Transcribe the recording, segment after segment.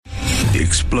The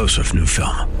explosive new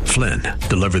film, Flynn,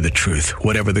 deliver the truth,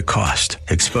 whatever the cost,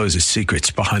 exposes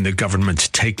secrets behind the government's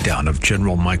takedown of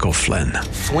General Michael Flynn.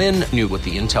 Flynn knew what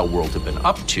the intel world had been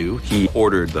up to. He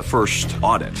ordered the first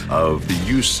audit of the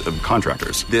use of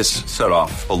contractors. This set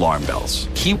off alarm bells.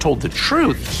 He told the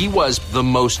truth. He was the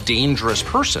most dangerous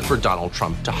person for Donald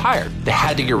Trump to hire. They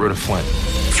had to get rid of Flynn.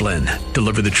 Flynn,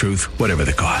 deliver the truth, whatever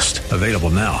the cost. Available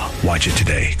now. Watch it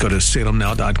today. Go to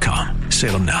salemnow.com.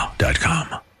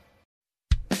 salemnow.com.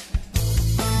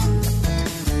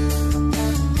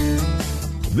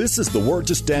 This is the Word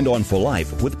to Stand On for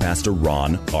Life with Pastor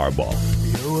Ron Arbaugh.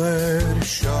 Your word is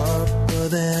sharper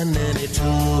than any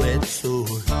two-edged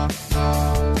sword,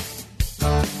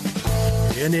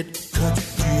 and it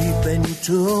cuts deep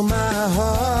into my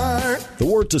heart. The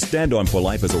Word to Stand On for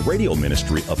Life is a radio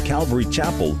ministry of Calvary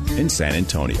Chapel in San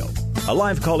Antonio. A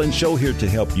live call-in show here to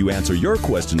help you answer your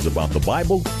questions about the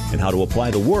Bible and how to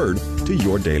apply the Word to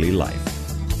your daily life.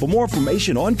 For more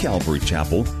information on Calvary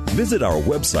Chapel, visit our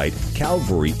website,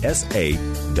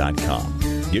 calvarysa.com.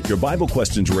 Get your Bible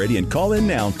questions ready and call in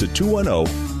now to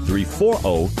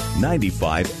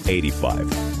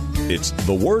 210-340-9585. It's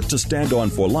The Word to Stand On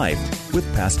for Life with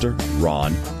Pastor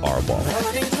Ron Arbaugh.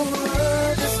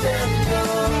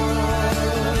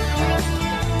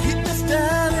 Keep us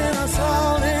down in a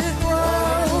solid ground.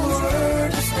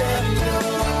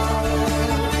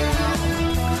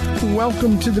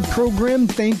 Welcome to the program.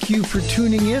 Thank you for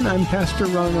tuning in. I'm Pastor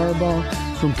Ron Arbaugh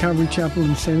from Calvary Chapel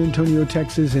in San Antonio,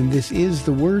 Texas, and this is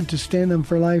The Word to Stand On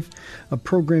for Life, a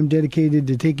program dedicated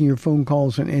to taking your phone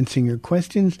calls and answering your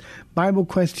questions, Bible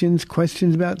questions,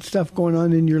 questions about stuff going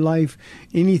on in your life,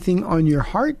 anything on your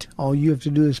heart. All you have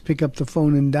to do is pick up the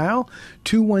phone and dial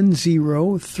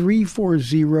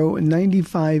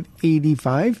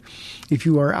 210-340-9585. If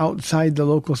you are outside the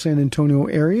local San Antonio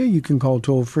area, you can call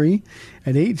toll-free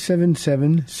at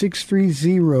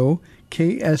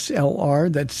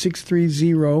 877-630-KSLR. That's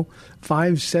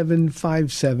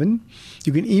 630-5757.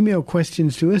 You can email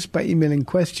questions to us by emailing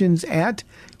questions at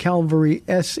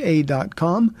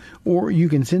calvarysa.com, or you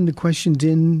can send the questions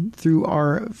in through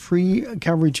our free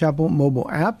Calvary Chapel mobile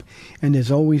app. And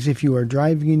as always, if you are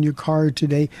driving in your car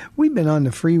today, we've been on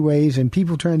the freeways and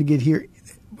people trying to get here.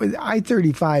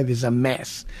 I-35 is a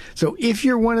mess. So if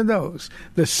you're one of those,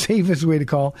 the safest way to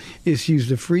call is use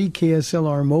the free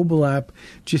KSLR mobile app.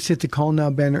 Just hit the Call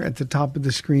Now banner at the top of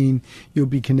the screen. You'll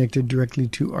be connected directly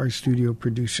to our studio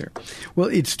producer. Well,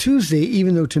 it's Tuesday,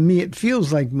 even though to me it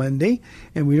feels like Monday,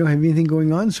 and we don't have anything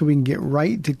going on, so we can get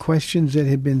right to questions that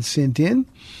have been sent in.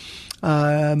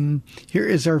 Here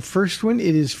is our first one.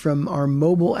 It is from our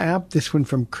mobile app, this one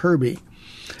from Kirby.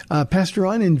 Pastor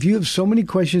Ron, in view of so many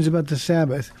questions about the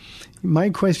Sabbath, my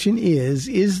question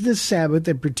is the Sabbath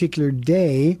a particular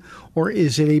day, or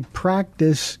is it a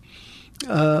practice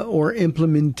or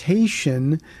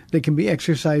implementation that can be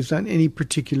exercised on any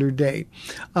particular day?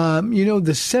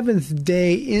 The seventh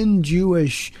day in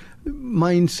Jewish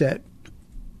mindset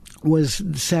was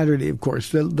Saturday, of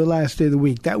course, the last day of the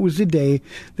week. That was the day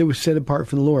that was set apart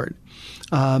for the Lord.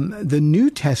 The New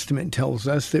Testament tells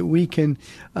us that we can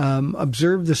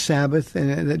observe the Sabbath,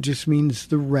 and that just means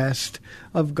the rest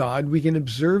of God. We can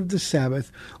observe the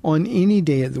Sabbath on any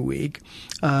day of the week.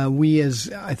 We,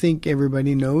 as I think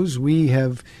everybody knows, we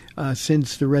have,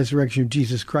 since the resurrection of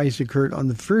Jesus Christ occurred on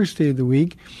the first day of the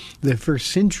week, the first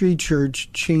century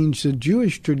church changed the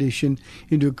Jewish tradition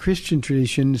into a Christian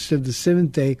tradition instead of the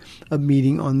seventh day of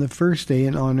meeting on the first day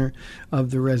in honor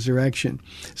of the resurrection.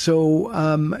 So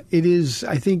it is,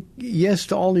 I think, yes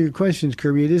to all of your questions,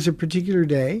 Kirby. It is a particular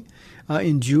day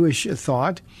in Jewish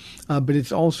thought, but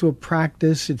it's also a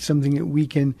practice. It's something that we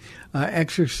can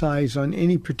exercise on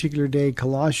any particular day.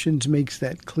 Colossians makes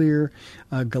that clear.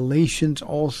 Galatians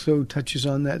also touches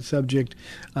on that subject.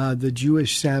 The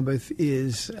Jewish Sabbath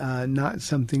is not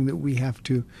something that we have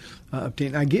to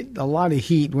obtain. I get a lot of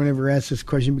heat whenever I ask this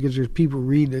question because there's people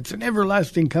read it's an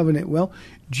everlasting covenant. Well,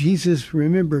 Jesus,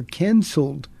 remember,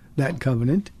 canceled that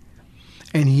covenant,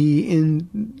 and he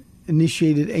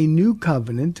initiated a new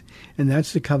covenant, and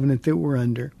that's the covenant that we're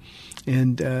under.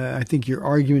 And I think your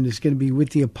argument is going to be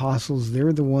with the apostles.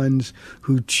 They're the ones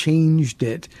who changed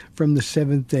it from the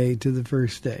seventh day to the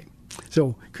first day.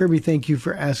 So, Kirby, thank you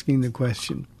for asking the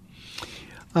question.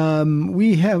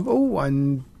 We have,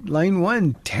 on line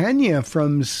one, Tanya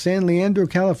from San Leandro,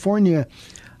 California.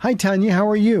 Hi, Tanya. How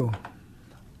are you?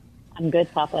 I'm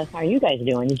good, Papa. How are you guys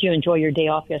doing? Did you enjoy your day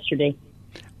off yesterday?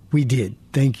 We did.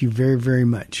 Thank you very, very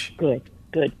much. Good.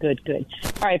 All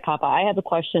right, Papa, I have a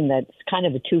question that's kind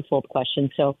of a twofold question.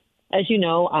 So, as you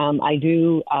know, I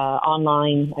do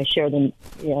online. I share the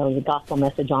gospel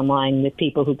message online with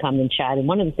people who come and chat. And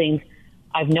one of the things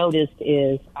I've noticed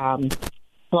is a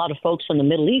lot of folks from the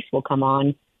Middle East will come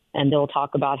on and they'll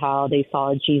talk about how they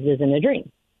saw Jesus in a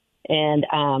dream. And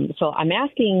so I'm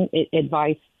asking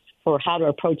advice for how to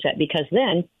approach that, because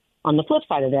then on the flip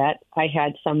side of that, I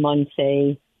had someone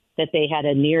say that they had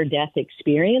a near-death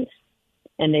experience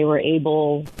and they were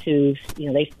able to,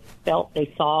 they felt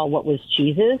they saw what was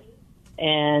Jesus.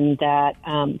 And that,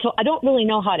 so I don't really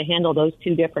know how to handle those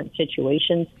two different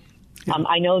situations. Yeah.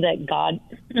 I know that God,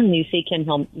 you seek him,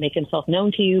 he'll make himself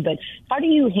known to you, but how do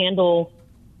you handle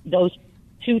those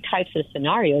two types of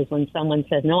scenarios when someone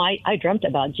says, no, I dreamt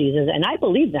about Jesus, and I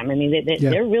believe them? I mean,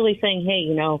 they're really saying,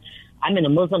 hey, I'm in a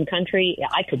Muslim country,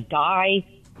 I could die,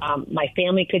 my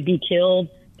family could be killed,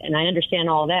 and I understand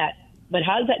all that. But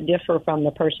how does that differ from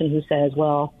the person who says,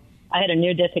 well, I had a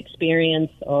near-death experience,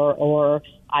 or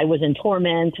I was in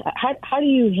torment? How do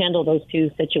you handle those two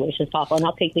situations, Papa? And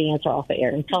I'll take the answer off the air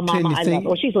and tell Mama I love her.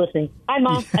 Oh, she's listening. Hi,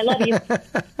 Mom. I love you.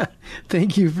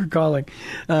 Thank you for calling.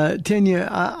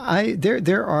 Tanya,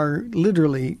 there are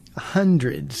literally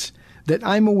hundreds that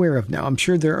I'm aware of now. I'm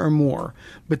sure there are more,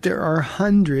 but there are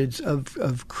hundreds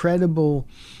of credible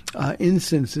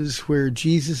instances where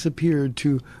Jesus appeared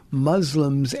to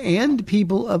Muslims and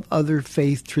people of other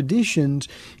faith traditions.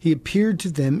 He appeared to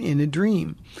them in a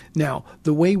dream. Now,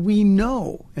 the way we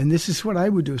know, and this is what I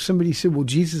would do, if somebody said, well,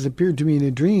 Jesus appeared to me in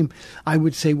a dream, I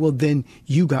would say, well, then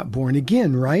you got born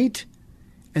again, right?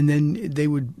 And then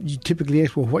you typically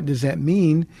ask, well, what does that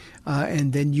mean?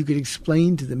 And then you could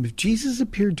explain to them. If Jesus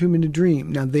appeared to him in a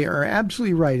dream, now they are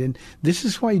absolutely right, and this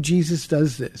is why Jesus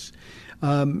does this.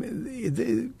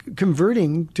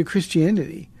 Converting to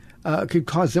Christianity could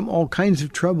cause them all kinds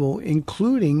of trouble,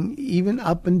 including even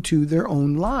up into their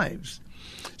own lives.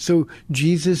 So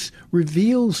Jesus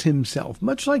reveals himself,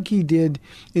 much like he did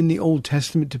in the Old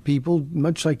Testament to people,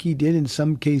 much like he did in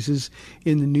some cases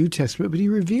in the New Testament, but he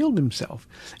revealed himself.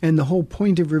 And the whole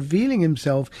point of revealing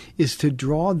himself is to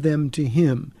draw them to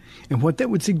him. And what that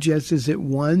would suggest is that,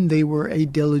 one, they were a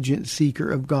diligent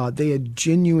seeker of God. They had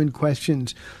genuine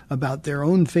questions about their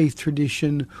own faith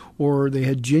tradition, or they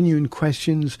had genuine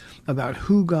questions about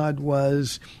who God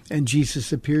was, and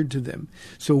Jesus appeared to them.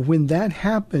 So when that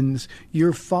happens,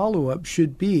 your follow-up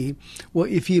should be, well,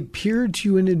 if he appeared to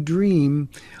you in a dream,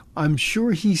 I'm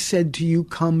sure he said to you,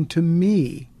 come to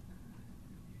me.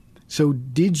 So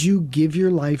did you give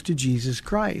your life to Jesus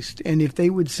Christ? And if they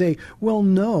would say, well,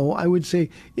 no, I would say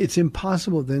it's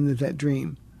impossible then that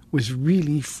dream was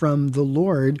really from the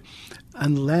Lord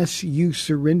unless you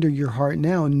surrender your heart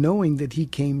now, knowing that he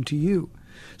came to you.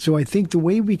 So I think the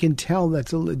way we can tell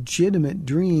that's a legitimate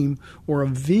dream or a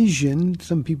vision,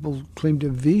 some people claim to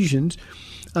have visions,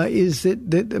 is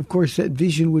that, of course, that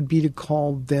vision would be to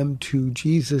call them to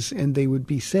Jesus and they would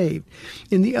be saved.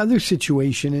 In the other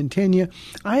situation, and Tanya,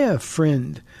 I have a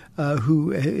friend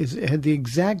who had the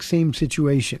exact same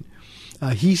situation.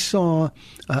 He saw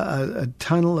a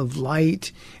tunnel of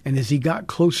light, and as he got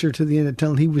closer to the end of the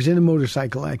tunnel, he was in a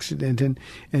motorcycle accident, and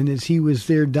as he was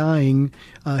there dying,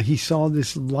 he saw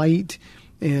this light,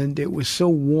 and it was so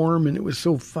warm and it was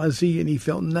so fuzzy, and he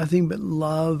felt nothing but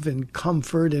love and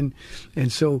comfort. And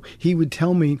so he would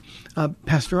tell me,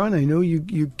 Pastor Ron, I know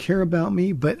you care about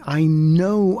me, but I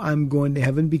know I'm going to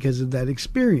heaven because of that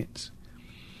experience.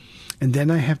 And then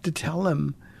I have to tell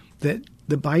him that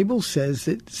the Bible says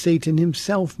that Satan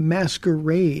himself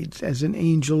masquerades as an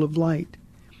angel of light.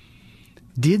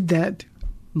 Did that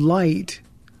light,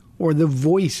 or the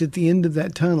voice at the end of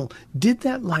that tunnel, did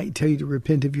that light tell you to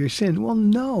repent of your sin? Well,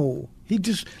 no. He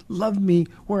just loved me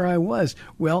where I was.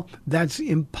 Well, that's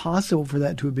impossible for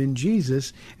that to have been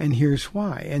Jesus, and here's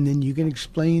why. And then you can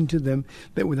explain to them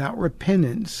that without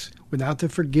repentance, without the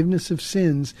forgiveness of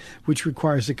sins, which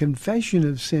requires a confession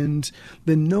of sins,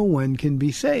 then no one can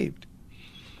be saved.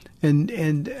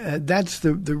 And that's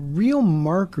the real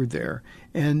marker there.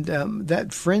 And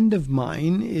that friend of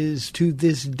mine is to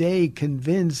this day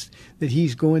convinced that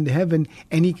he's going to heaven,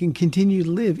 and he can continue to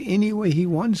live any way he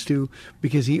wants to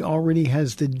because he already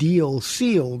has the deal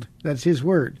sealed. That's his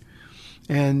word.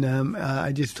 And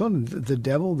I just told him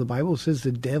the Bible says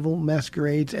the devil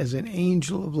masquerades as an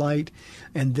angel of light.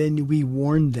 And then we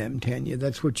warn them, Tanya.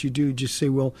 That's what you do. Just say,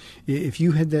 well, if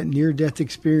you had that near-death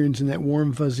experience and that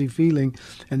warm, fuzzy feeling,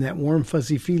 and that warm,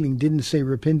 fuzzy feeling didn't say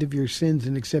repent of your sins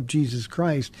and accept Jesus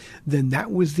Christ, then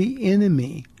that was the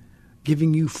enemy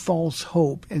giving you false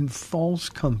hope and false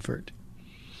comfort.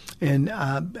 And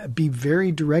be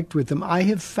very direct with them. I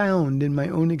have found in my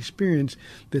own experience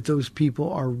that those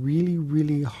people are really,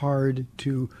 really hard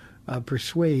to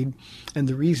persuade. And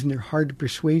the reason they're hard to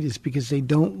persuade is because they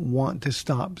don't want to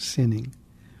stop sinning.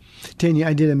 Tanya,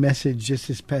 I did a message just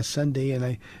this past Sunday, and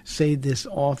I say this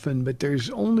often, but there's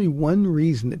only one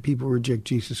reason that people reject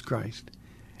Jesus Christ,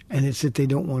 and it's that they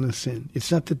don't want to sin.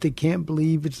 It's not that they can't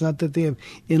believe. It's not that they have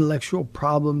intellectual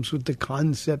problems with the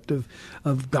concept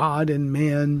of God and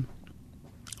man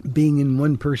being in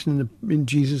one person in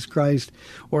Jesus Christ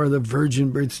or the virgin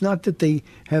birth. It's not that they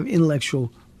have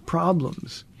intellectual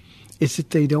problems. It's that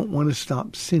they don't want to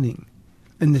stop sinning.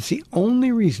 And that's the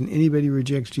only reason anybody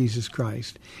rejects Jesus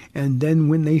Christ. And then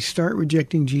when they start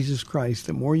rejecting Jesus Christ,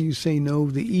 the more you say no,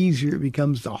 the easier it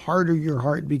becomes, the harder your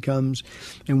heart becomes.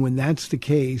 And when that's the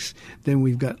case, then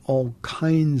we've got all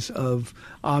kinds of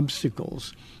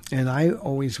obstacles. And I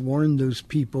always warn those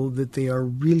people that they are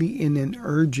really in an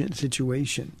urgent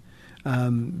situation,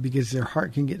 because their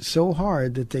heart can get so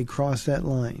hard that they cross that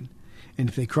line. And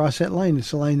if they cross that line,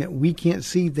 it's a line that we can't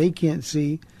see, they can't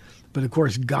see. But, of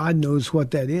course, God knows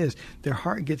what that is. Their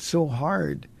heart gets so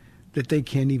hard that they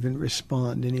can't even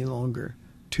respond any longer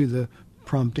to the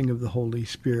prompting of the Holy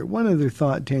Spirit. One other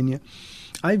thought, Tanya.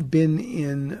 I've been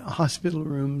in hospital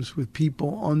rooms with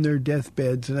people on their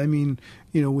deathbeds, and I mean,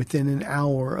 within an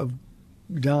hour of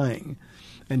dying,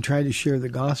 and try to share the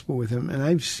gospel with them. And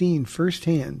I've seen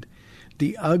firsthand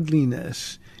the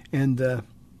ugliness and the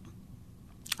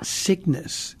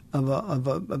sickness of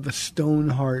a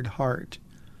stone-hard heart.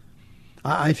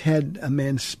 I've had a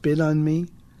man spit on me,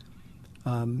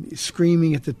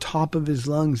 screaming at the top of his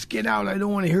lungs, "Get out, I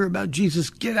don't want to hear about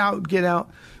Jesus, get out, get out."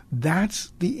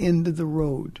 That's the end of the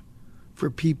road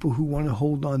for people who want to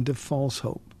hold on to false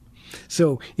hope.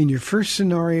 So in your first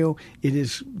scenario, it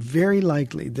is very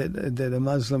likely that a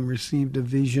Muslim received a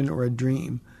vision or a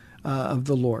dream of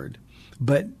the Lord.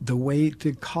 But the way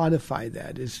to codify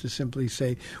that is to simply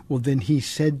say, well, then he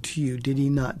said to you, did he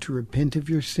not, to repent of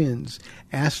your sins,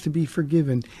 ask to be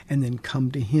forgiven, and then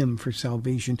come to him for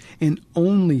salvation, and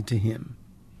only to him.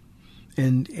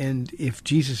 And if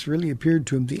Jesus really appeared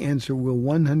to him, the answer will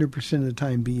 100% of the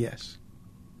time be yes.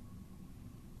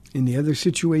 In the other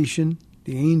situation,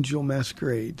 the angel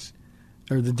masquerades,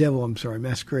 or the devil,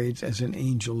 masquerades as an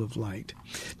angel of light.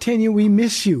 Tanya, we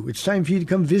miss you. It's time for you to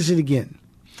come visit again.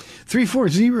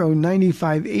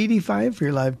 340-9585 for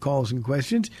your live calls and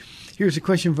questions. Here's a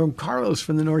question from Carlos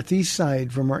from the Northeast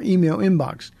side from our email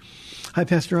inbox. Hi,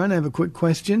 Pastor Ron, I have a quick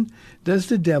question. Does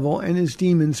the devil and his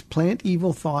demons plant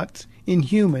evil thoughts in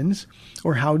humans,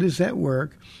 or how does that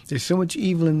work? There's so much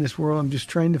evil in this world. I'm just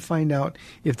trying to find out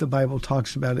if the Bible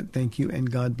talks about it. Thank you,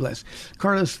 and God bless.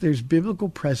 Carlos, there's biblical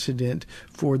precedent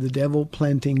for the devil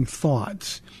planting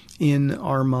thoughts in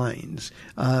our minds.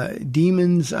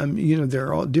 Demons, there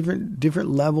are all different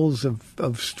levels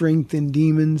of strength in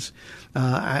demons.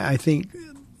 I think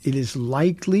it is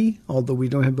likely, although we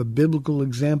don't have a biblical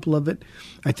example of it,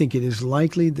 I think it is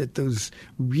likely that those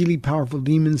really powerful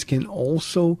demons can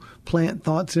also plant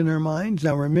thoughts in our minds.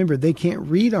 Now remember, they can't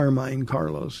read our mind,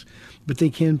 Carlos, but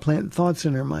they can plant thoughts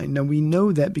in our mind. Now we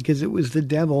know that because it was the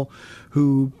devil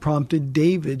who prompted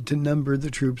David to number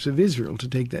the troops of Israel, to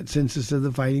take that census of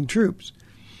the fighting troops.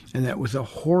 And that was a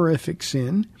horrific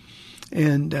sin.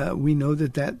 And we know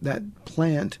that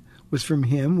plant was from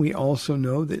him. We also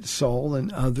know that Saul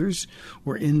and others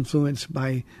were influenced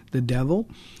by the devil.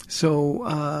 So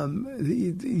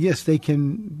yes, they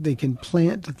can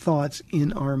plant thoughts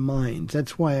in our minds.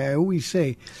 That's why I always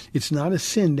say it's not a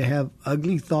sin to have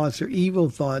ugly thoughts or evil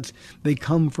thoughts. They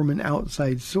come from an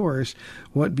outside source.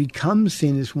 What becomes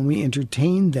sin is when we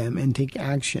entertain them and take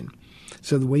action.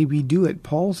 So the way we do it,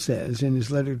 Paul says in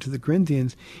his letter to the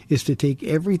Corinthians, is to take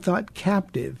every thought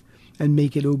captive and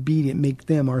make it obedient, make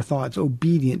them, our thoughts,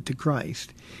 obedient to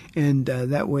Christ. And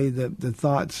that way the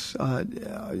thoughts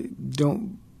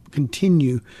don't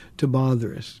continue to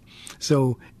bother us.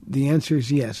 So the answer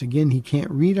is yes. Again, he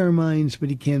can't read our minds, but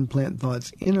he can plant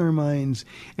thoughts in our minds,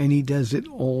 and he does it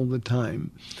all the time.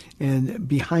 And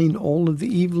behind all of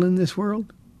the evil in this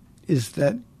world is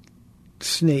that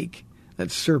snake, that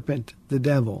serpent, the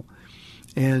devil.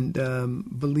 And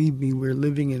believe me, we're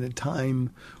living in a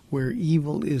time where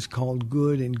evil is called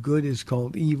good and good is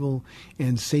called evil,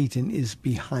 and Satan is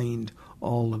behind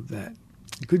all of that.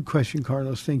 Good question,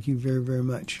 Carlos. Thank you very, very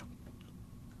much.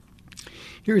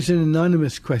 Here's an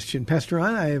anonymous question. Pastor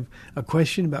Ron, I have a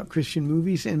question about Christian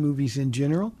movies and movies in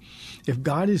general. If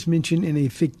God is mentioned in a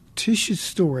fictitious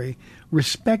story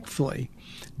respectfully,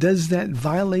 does that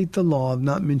violate the law of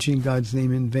not mentioning God's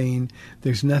name in vain?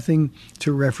 There's nothing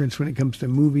to reference when it comes to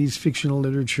movies, fictional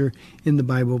literature in the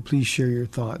Bible. Please share your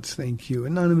thoughts. Thank you.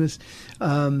 Anonymous,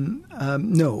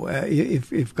 no.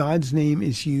 If God's name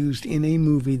is used in a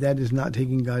movie, that is not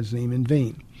taking God's name in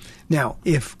vain. Now,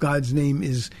 if God's name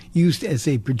is used as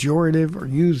a pejorative or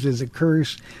used as a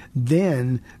curse,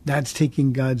 then that's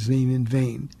taking God's name in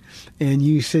vain. And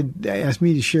you asked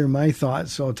me to share my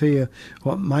thoughts, so I'll tell you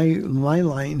what my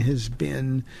line has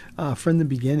been from the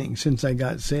beginning since I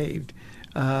got saved.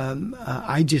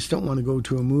 I just don't want to go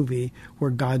to a movie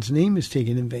where God's name is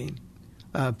taken in vain.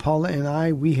 Paula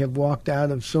and we have walked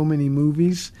out of so many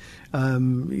movies.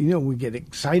 We get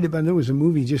excited about it. There was a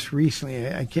movie just recently.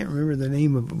 I can't remember the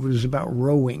name of it. It was about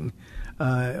rowing,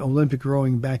 Olympic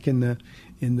rowing back in the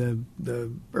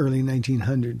early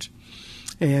 1900s.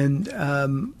 And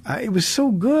it was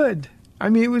so good. I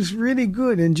mean, it was really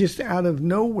good. And just out of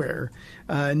nowhere,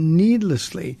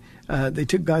 needlessly, they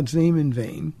took God's name in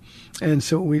vain. And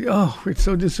so we're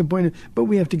so disappointed. But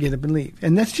we have to get up and leave.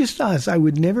 And that's just us. I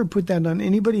would never put that on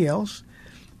anybody else.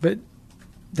 But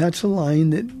that's a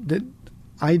line that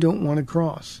I don't want to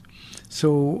cross.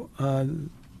 So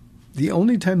the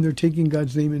only time they're taking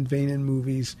God's name in vain in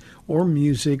movies or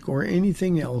music or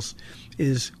anything else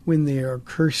is when they are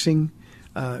cursing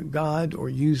God or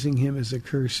using him as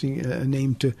a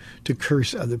name to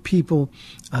curse other people.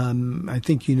 I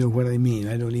think you know what I mean.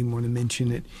 I don't even want to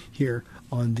mention it here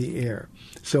on the air.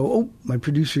 So, my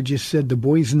producer just said The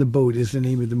Boys in the Boat is the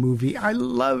name of the movie. I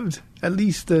loved at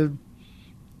least the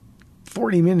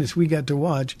 40 minutes we got to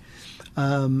watch,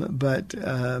 but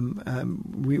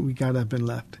we got up and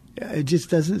left. It just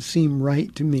doesn't seem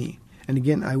right to me. And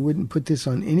again, I wouldn't put this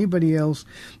on anybody else.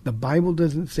 The Bible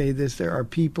doesn't say this. There are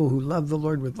people who love the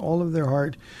Lord with all of their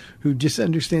heart, who just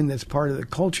understand that's part of the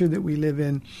culture that we live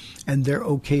in, and they're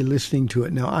okay listening to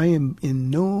it. Now, I am in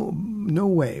no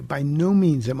way, by no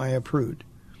means am I a prude.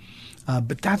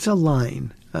 But that's a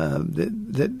line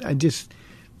that I just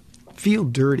feel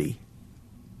dirty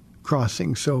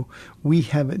crossing. So we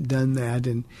haven't done that,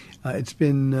 and it's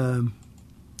been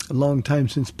a long time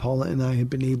since Paula and I have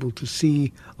been able to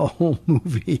see a whole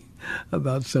movie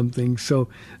about something. So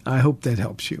I hope that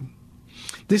helps you.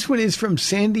 This one is from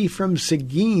Sandy from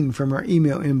Seguin from our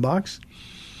email inbox.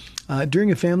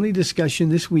 During a family discussion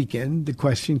this weekend, the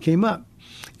question came up.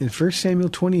 In 1 Samuel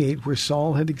 28, where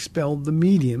Saul had expelled the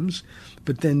mediums,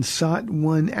 but then sought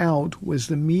one out, was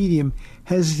the medium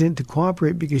hesitant to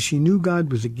cooperate because she knew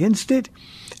God was against it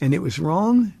and it was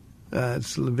wrong?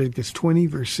 It's Leviticus 20,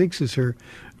 verse 6 is her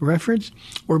reference,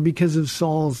 or because of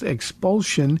Saul's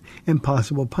expulsion and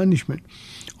possible punishment.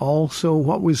 Also,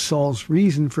 what was Saul's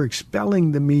reason for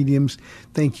expelling the mediums?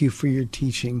 Thank you for your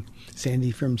teaching,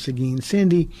 Sandy from Seguin.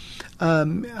 Sandy,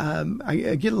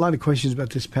 I get a lot of questions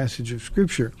about this passage of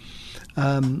Scripture.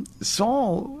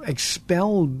 Saul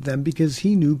expelled them because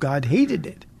he knew God hated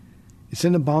it. It's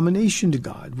an abomination to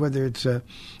God, whether it's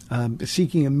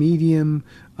seeking a medium,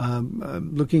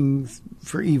 looking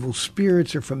for evil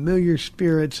spirits or familiar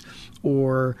spirits,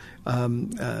 or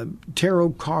tarot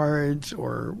cards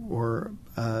or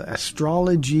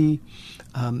astrology.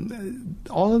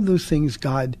 All of those things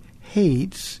God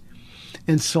hates,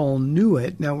 and Saul knew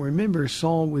it. Now remember,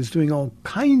 Saul was doing all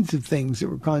kinds of things that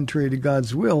were contrary to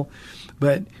God's will,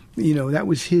 but that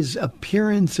was his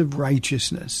appearance of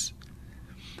righteousness.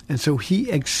 And so he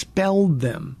expelled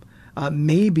them.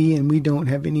 Maybe, and we don't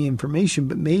have any information,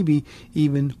 but maybe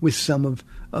even with some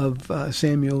of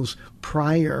Samuel's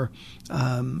prior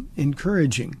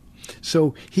encouraging.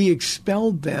 So he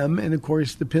expelled them, and of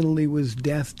course the penalty was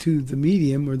death to the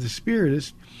medium or the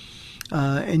spiritist.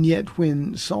 And yet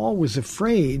when Saul was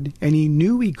afraid and he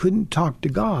knew he couldn't talk to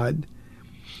God,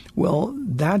 well,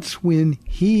 that's when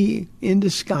he, in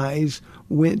disguise,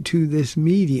 went to this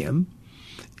medium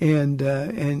and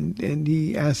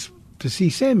he asked to see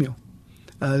Samuel.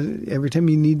 Every time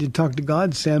he needed to talk to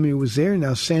God, Samuel was there.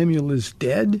 Now Samuel is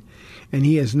dead, and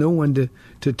he has no one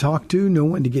to talk to, no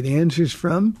one to get answers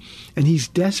from, and he's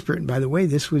desperate. By the way,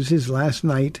 this was his last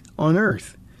night on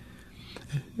earth.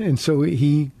 And so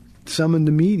he summoned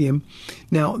the medium.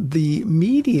 Now, the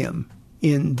medium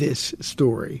in this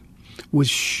story was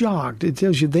shocked. It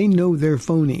tells you they know they're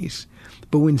phonies.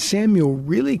 But when Samuel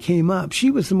really came up,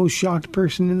 she was the most shocked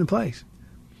person in the place.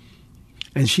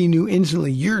 And she knew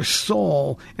instantly, you're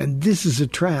Saul, and this is a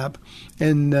trap.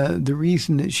 And the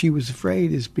reason that she was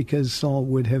afraid is because Saul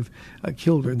would have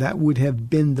killed her. That would have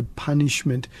been the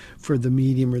punishment for the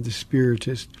medium or the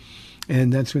spiritist.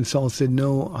 And that's when Saul said,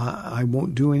 no, I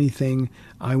won't do anything.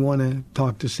 I want to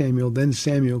talk to Samuel. Then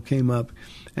Samuel came up,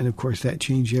 and of course that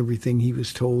changed everything. He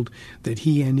was told that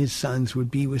he and his sons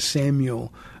would be with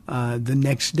Samuel the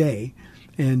next day.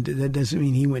 And that doesn't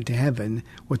mean he went to heaven.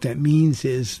 What that means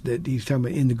is that he's talking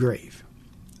about in the grave.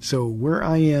 So where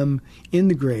I am in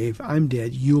the grave, I'm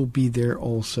dead. You'll be there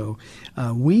also.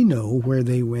 We know where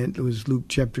they went. It was Luke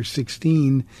chapter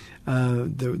 16.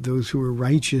 Those who were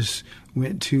righteous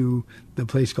went to the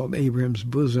place called Abraham's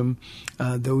bosom.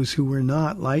 Those who were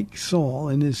not, like Saul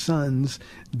and his sons,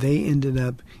 they ended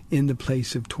up in the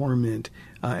place of torment.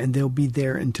 And they'll be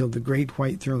there until the great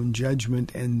white throne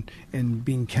judgment and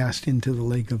being cast into the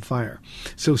lake of fire.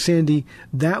 So, Sandy,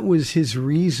 that was his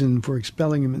reason for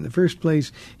expelling him in the first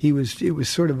place. It was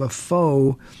sort of a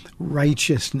faux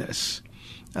righteousness,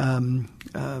 not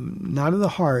of the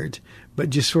heart, but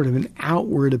just sort of an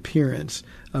outward appearance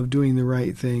of doing the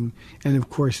right thing. And, of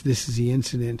course, this is the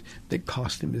incident that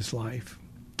cost him his life.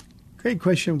 Great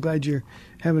question. I'm glad you're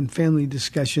having family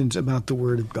discussions about the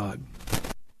Word of God.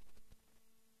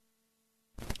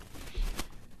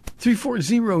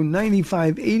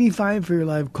 340-9585 for your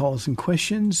live calls and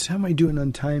questions. How am I doing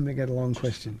on time? I got a long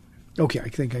question. Okay, I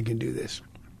think I can do this.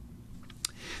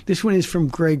 This one is from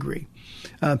Gregory.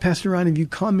 Pastor Ron, have you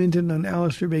commented on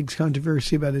Alistair Begg's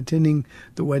controversy about attending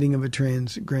the wedding of a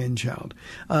trans grandchild?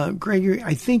 Gregory,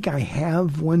 I think I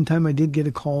have. One time I did get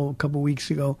a call a couple weeks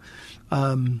ago.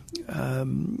 Alistair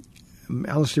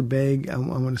Begg, I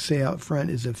want to say out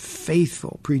front, is a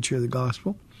faithful preacher of the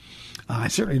gospel. I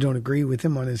certainly don't agree with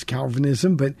him on his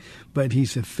Calvinism, but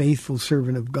he's a faithful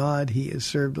servant of God. He has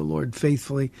served the Lord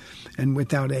faithfully and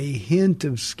without a hint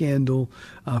of scandal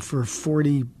for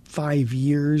 45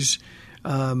 years,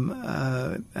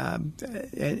 and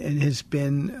has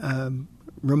been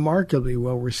remarkably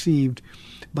well received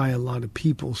by a lot of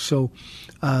people. So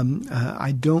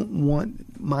I don't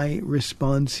want my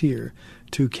response here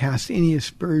to cast any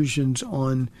aspersions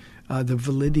on the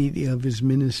validity of his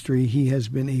ministry. He has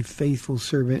been a faithful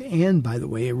servant and, by the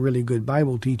way, a really good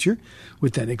Bible teacher,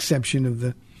 with that exception of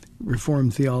the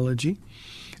Reformed theology.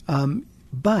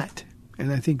 But,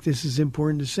 and I think this is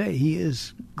important to say, he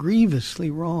is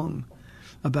grievously wrong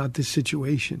about this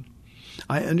situation.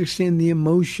 I understand the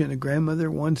emotion. A grandmother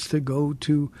wants to go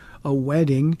to a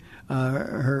wedding.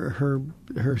 Her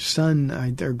son,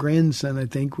 her grandson, I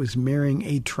think, was marrying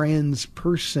a trans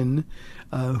person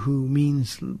who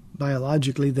means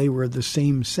biologically they were the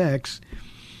same sex.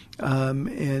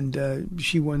 And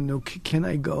she wanted to know, can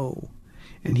I go?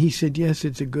 And he said, yes,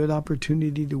 it's a good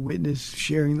opportunity to witness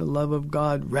sharing the love of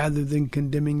God rather than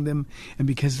condemning them. And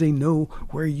because they know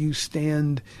where you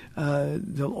stand,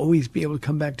 they'll always be able to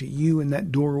come back to you, and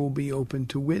that door will be open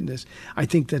to witness. I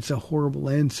think that's a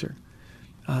horrible answer.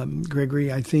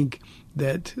 Gregory, I think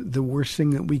that the worst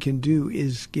thing that we can do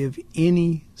is give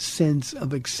any sense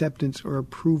of acceptance or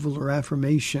approval or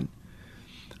affirmation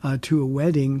to a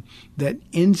wedding that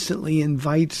instantly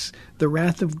invites the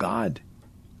wrath of God.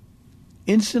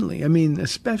 Instantly. I mean,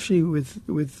 especially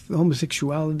with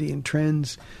homosexuality and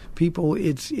trans people,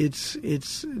 it's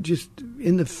just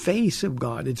in the face of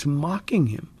God. It's mocking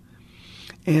him.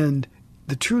 And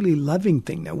the truly loving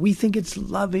thing, now we think it's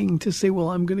loving to say, well,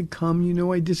 I'm going to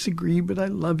come, I disagree, but I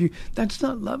love you. That's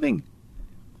not loving.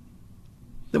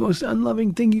 The most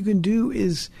unloving thing you can do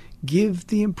is give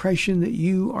the impression that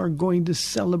you are going to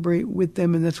celebrate with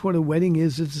them, and that's what a wedding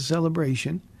is. It's a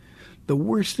celebration. The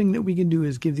worst thing that we can do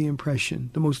is give the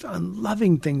impression, the most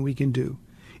unloving thing we can do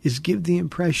is give the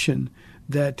impression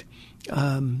that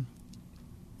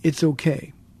it's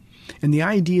okay. And the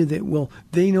idea that, well,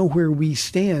 they know where we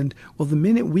stand. Well, the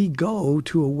minute we go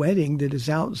to a wedding that is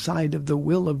outside of the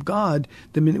will of God,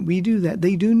 the minute we do that,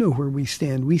 they do know where we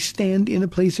stand. We stand in a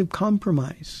place of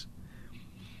compromise.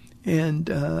 And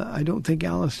I don't think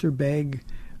Alistair Begg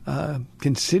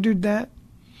considered that.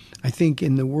 I think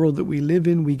in the world that we live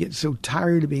in, we get so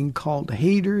tired of being called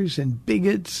haters and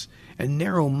bigots and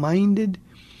narrow-minded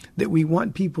that we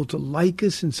want people to like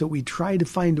us, and so we try to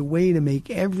find a way to make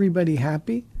everybody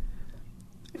happy.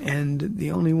 And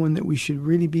the only one that we should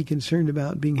really be concerned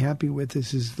about being happy with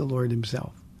us is the Lord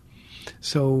himself.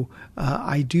 So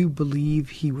I do believe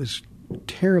he was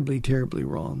terribly, terribly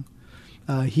wrong.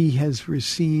 He has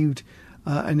received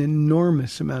an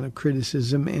enormous amount of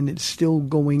criticism, and it's still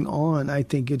going on. I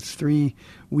think it's 3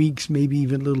 weeks, maybe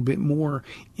even a little bit more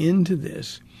into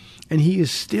this. And he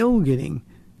is still getting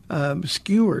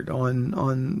skewered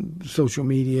on social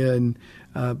media, and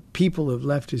people have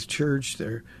left his church.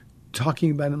 They're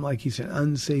talking about him like he's an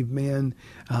unsaved man,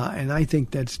 and I think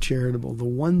that's charitable. The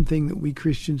one thing that we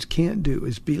Christians can't do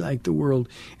is be like the world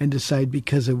and decide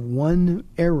because of one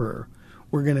error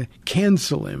we're going to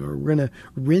cancel him, or we're going to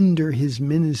render his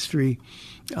ministry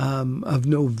of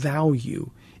no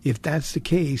value. if that's the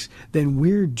case, then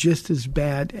we're just as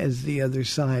bad as the other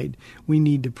side. We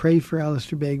need to pray for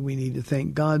Alistair Begg. We need to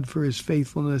thank God for his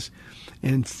faithfulness.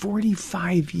 And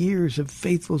 45 years of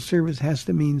faithful service has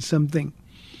to mean something.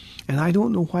 And I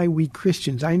don't know why we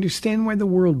Christians, I understand why the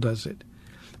world does it,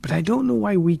 but I don't know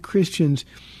why we Christians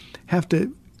have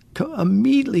to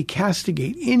immediately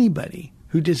castigate anybody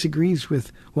who disagrees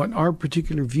with what our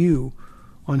particular view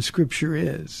on Scripture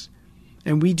is.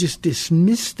 And we just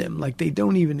dismiss them like they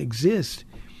don't even exist.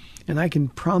 And I can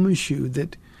promise you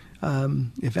that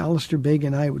if Alistair Begg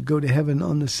and I would go to heaven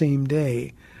on the same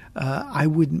day, I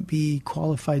wouldn't be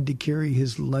qualified to carry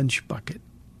his lunch bucket.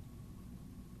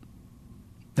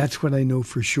 That's what I know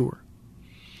for sure.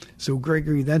 So,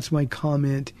 Gregory, that's my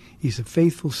comment. He's a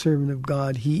faithful servant of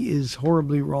God. He is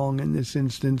horribly wrong in this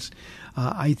instance.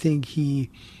 I think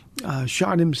he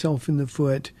shot himself in the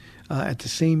foot. At the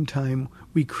same time,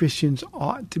 we Christians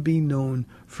ought to be known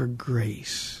for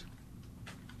grace.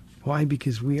 Why?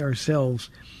 Because we ourselves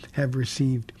have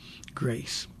received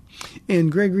grace.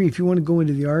 And Gregory, if you want to go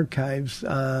into the archives,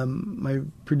 my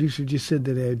producer just said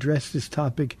that I addressed this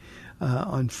topic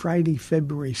on Friday,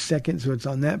 February 2nd, so it's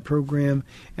on that program,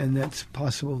 and that's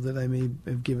possible that I may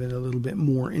have given a little bit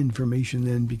more information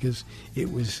then because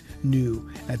it was new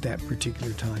at that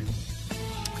particular time.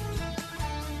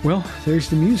 Well, there's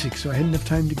the music, so I had enough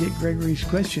time to get Gregory's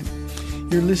question.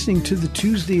 You're listening to the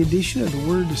Tuesday edition of The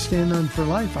Word to Stand On for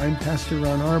Life. I'm Pastor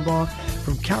Ron Arbaugh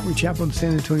from Calvary Chapel in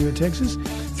San Antonio, Texas.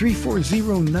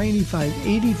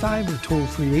 340-9585 or toll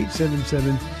free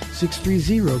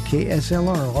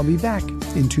 877-630-KSLR. I'll be back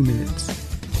in 2 minutes.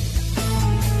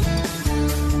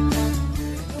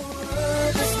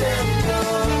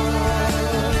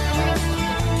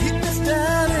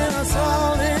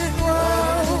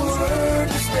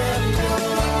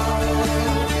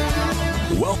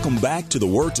 Welcome back to the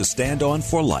Word to Stand On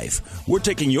for Life. We're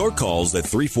taking your calls at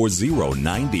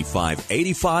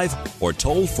 340-9585 or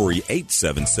toll free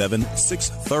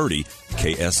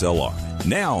 877-630-KSLR.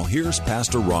 Now, here's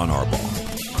Pastor Ron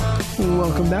Arbaugh.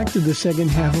 Welcome back to the second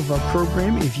half of our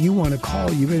program. If you want to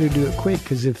call, you better do it quick,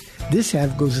 because if this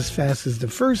half goes as fast as the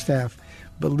first half,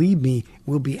 believe me,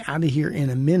 we'll be out of here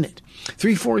in a minute.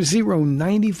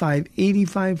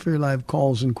 340-9585 for your live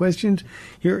calls and questions.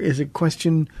 Here is a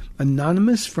question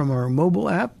anonymous from our mobile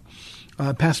app.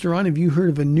 Pastor Ron, have you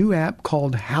heard of a new app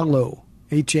called Hallow?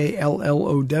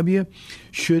 Hallow.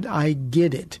 Should I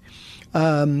get it?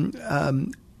 Let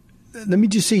me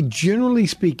just say, generally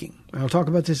speaking, I'll talk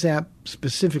about this app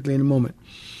specifically in a moment,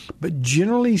 but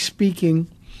generally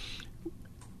speaking,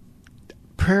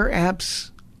 prayer apps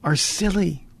are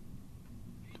silly.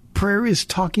 Prayer is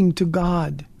talking to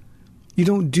God. You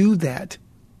don't do that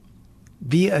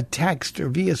via a text or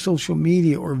via social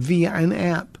media or via an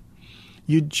app.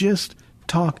 You just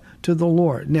talk to the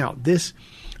Lord. Now, this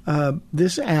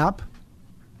app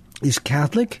is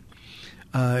Catholic.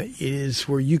 It is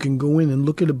where you can go in and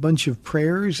look at a bunch of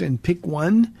prayers and pick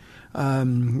one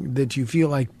that you feel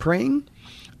like praying.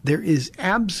 There is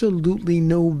absolutely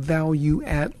no value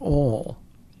at all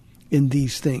in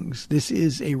these things. This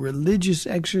is a religious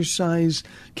exercise.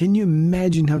 Can you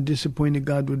imagine how disappointed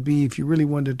God would be if you really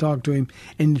wanted to talk to him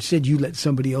and instead you let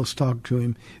somebody else talk to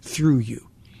him through you?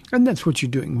 And that's what you're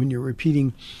doing when you're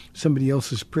repeating somebody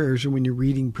else's prayers or when you're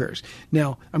reading prayers.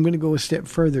 Now, I'm going to go a step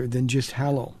further than just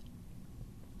Hallow.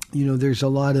 You know, there's a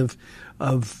lot of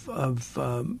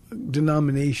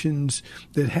denominations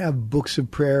that have books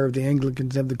of prayer. The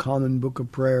Anglicans have the Common Book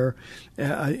of Prayer.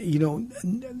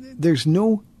 There's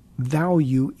no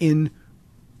value in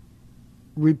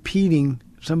repeating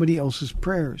somebody else's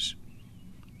prayers.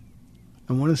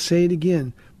 I want to say it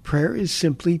again. Prayer is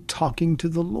simply talking to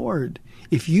the Lord.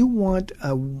 If you want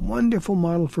a wonderful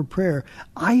model for prayer,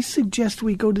 I suggest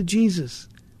we go to Jesus.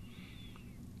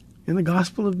 In the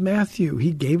Gospel of Matthew,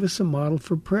 he gave us a model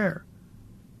for prayer.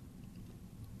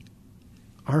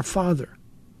 Our Father,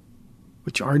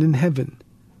 which art in heaven,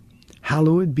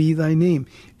 hallowed be thy name.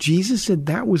 Jesus said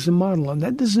that was the model, and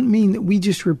that doesn't mean that we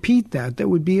just repeat that. That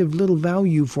would be of little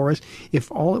value for us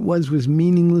if all it was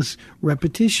meaningless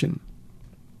repetition.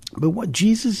 But what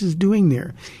Jesus is doing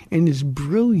there, and is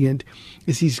brilliant,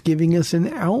 is he's giving us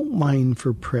an outline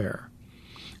for prayer.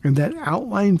 And that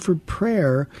outline for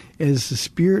prayer, as the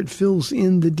Spirit fills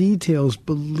in the details,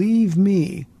 believe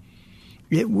me,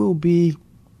 it will be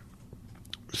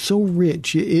so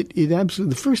rich. It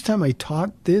absolutely, the first time I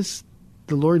taught this,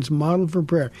 the Lord's model for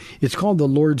prayer, it's called the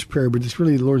Lord's Prayer, but it's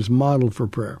really the Lord's model for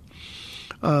prayer.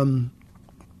 The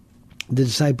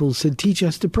disciples said, teach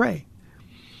us to pray.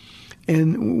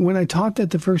 And when I taught that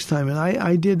the first time, and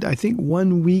I did, I think,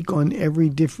 1 week on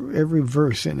every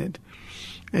verse in it.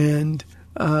 And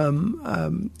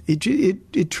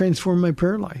it transformed my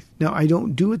prayer life. Now, I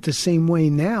don't do it the same way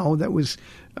now. That was,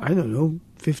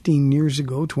 15 years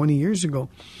ago, 20 years ago.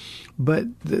 But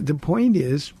the point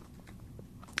is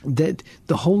that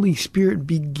the Holy Spirit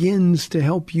begins to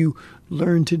help you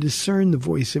learn to discern the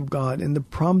voice of God and the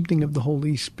prompting of the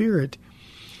Holy Spirit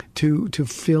to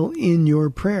fill in your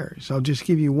prayers. I'll just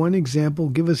give you one example.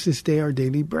 Give us this day our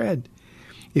daily bread.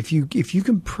 If you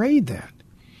can pray that,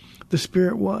 the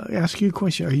Spirit will ask you a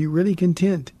question. Are you really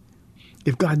content?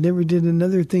 If God never did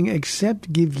another thing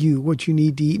except give you what you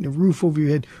need to eat and a roof over your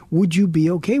head, would you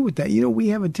be okay with that? We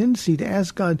have a tendency to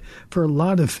ask God for a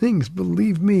lot of things.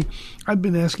 Believe me, I've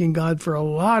been asking God for a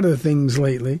lot of things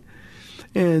lately.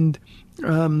 And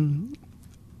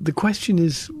the question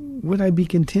is, would I be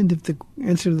content if the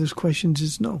answer to those questions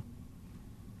is no?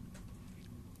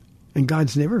 And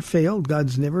God's never failed.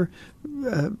 God's never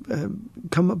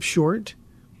come up short.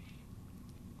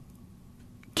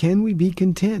 Can we be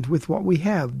content with what we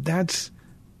have? That's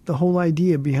the whole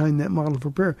idea behind that model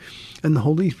for prayer. And the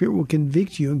Holy Spirit will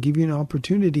convict you and give you an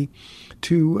opportunity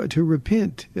to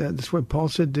repent. That's what Paul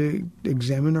said, to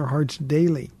examine our hearts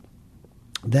daily.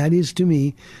 That is, to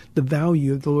me, the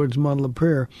value of the Lord's model of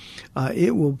prayer.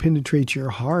 It will penetrate your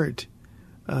heart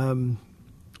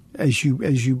as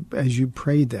you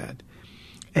pray that,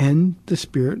 and the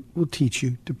Spirit will teach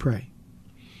you to pray.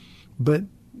 But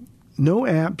no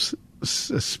apps,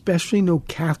 especially no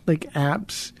Catholic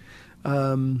apps.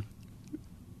 When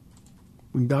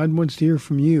God wants to hear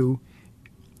from you,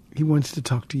 He wants to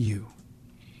talk to you.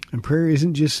 And prayer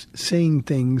isn't just saying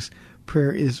things.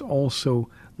 Prayer is also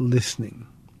listening.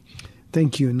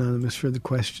 Thank you, Anonymous, for the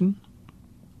question.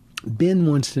 Ben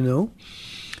wants to know,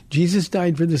 Jesus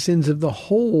died for the sins of the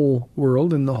whole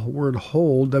world, and the word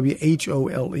whole,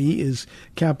 W-H-O-L-E, is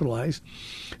capitalized.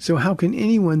 So how can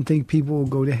anyone think people will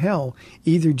go to hell?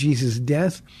 Either Jesus'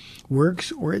 death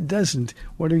works or it doesn't.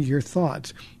 What are your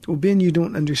thoughts? Well, Ben, you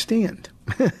don't understand.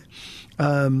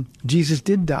 Jesus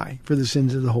did die for the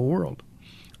sins of the whole world.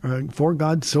 For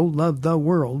God so loved the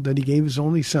world that He gave His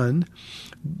only Son,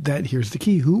 that, here's the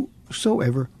key,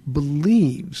 whosoever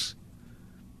believes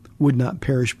would not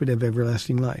perish but have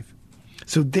everlasting life.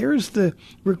 So there's the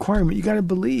requirement. You got to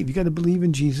believe. You got to believe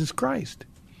in Jesus Christ.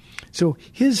 So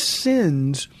His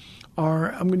sins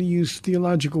are, I'm going to use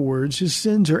theological words, His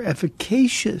sins are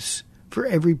efficacious for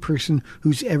every person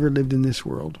who's ever lived in this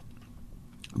world.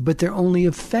 But they're only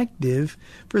effective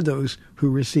for those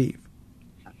who receive.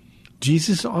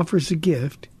 Jesus offers a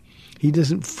gift. He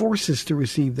doesn't force us to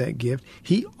receive that gift.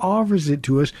 He offers it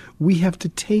to us. We have to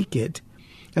take it.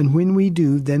 And when we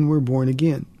do, then we're born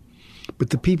again. But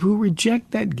the people who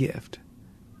reject that gift,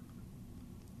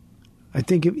 I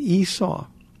think of Esau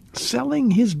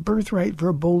selling his birthright for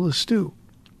a bowl of stew.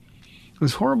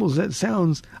 As horrible as that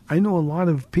sounds, I know a lot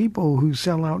of people who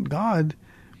sell out God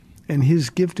and His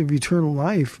gift of eternal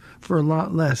life for a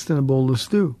lot less than a bowl of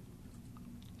stew,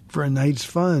 for a night's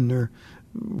fun or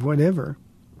whatever.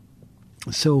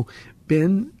 So,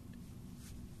 Ben,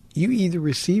 you either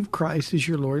receive Christ as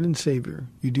your Lord and Savior.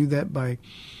 You do that by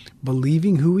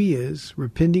believing who He is,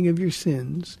 repenting of your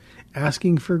sins,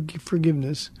 asking for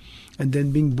forgiveness, and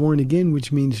then being born again,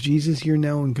 which means, Jesus, you're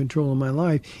now in control of my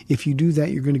life. If you do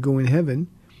that, you're going to go in heaven.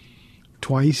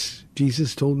 Twice,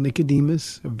 Jesus told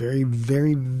Nicodemus, a very,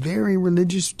 very, very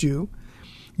religious Jew,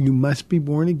 you must be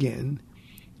born again,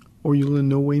 or you'll in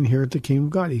no way inherit the kingdom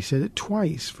of God. He said it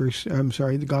twice.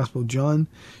 The Gospel of John,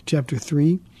 chapter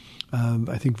 3,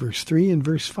 I think verse 3 and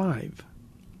verse 5.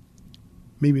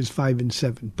 Maybe it's 5 and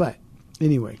 7. But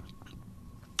anyway,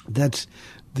 that's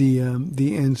the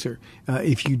answer.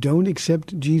 If you don't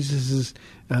accept Jesus'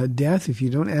 death, if you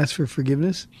don't ask for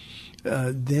forgiveness,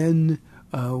 then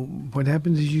what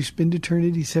happens is you spend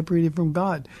eternity separated from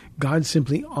God. God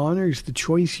simply honors the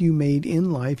choice you made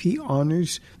in life. He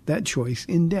honors that choice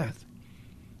in death.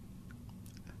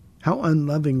 How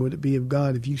unloving would it be of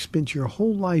God if you spent your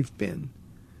whole life, Ben,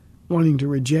 wanting to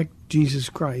reject Jesus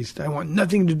Christ? I want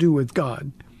nothing to do with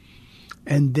God.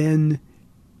 And then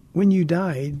when you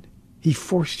died, He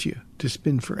forced you to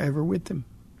spend forever with Him.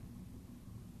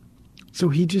 So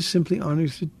He just simply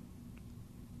honors the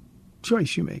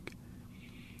choice you make.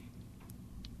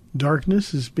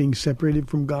 Darkness is being separated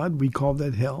from God. We call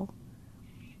that hell.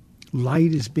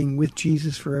 Light is being with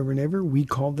Jesus forever and ever. We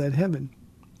call that heaven.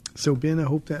 So, Ben, I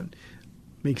hope that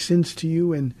makes sense to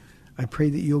you, and I pray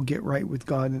that you'll get right with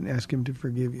God and ask Him to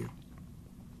forgive you.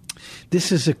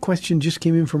 This is a question just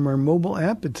came in from our mobile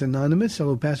app. It's anonymous.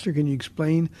 Hello, Pastor. Can you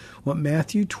explain what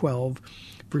Matthew 12,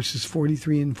 verses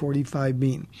 43 and 45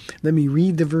 mean? Let me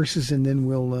read the verses, and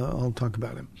then I'll talk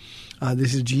about them.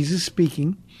 This is Jesus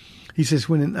speaking. He says,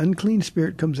 when an unclean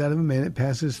spirit comes out of a man, it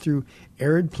passes through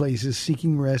arid places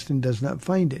seeking rest and does not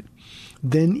find it.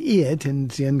 Then it, and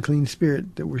it's the unclean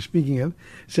spirit that we're speaking of,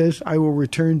 says, I will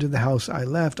return to the house I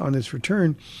left. On its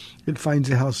return, it finds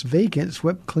the house vacant,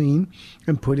 swept clean,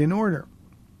 and put in order.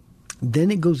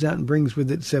 Then it goes out and brings with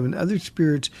it 7 other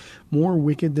spirits more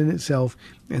wicked than itself,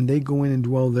 and they go in and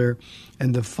dwell there.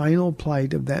 And the final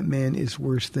plight of that man is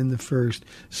worse than the first.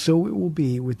 So it will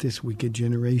be with this wicked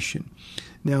generation.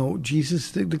 Now, Jesus,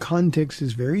 the context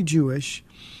is very Jewish,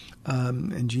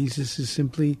 and Jesus is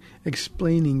simply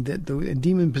explaining that the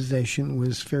demon possession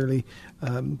was fairly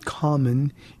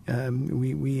common.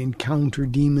 We encounter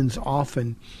demons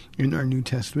often in our New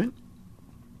Testament.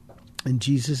 And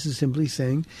Jesus is simply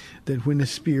saying that when a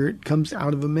spirit comes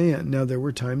out of a man, now there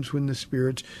were times when the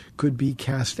spirits could be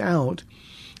cast out,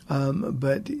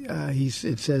 but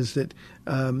it says that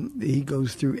he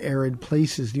goes through arid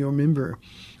places. Do you remember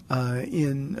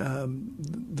in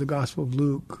the Gospel of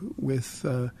Luke with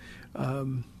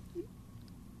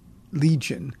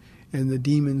Legion, and the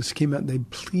demons came out and they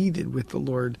pleaded with the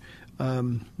Lord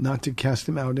not to cast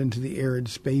him out into the arid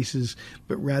spaces,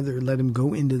 but rather let him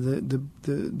go into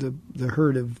the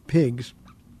herd of pigs.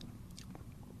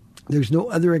 There's no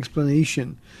other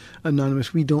explanation,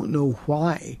 Anonymous. We don't know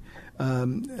why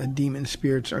demon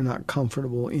spirits are not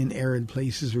comfortable in arid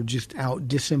places or just out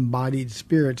disembodied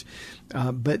spirits,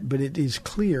 but it is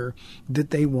clear that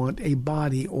they want a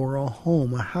body or a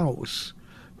home, a house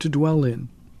to dwell in.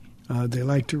 They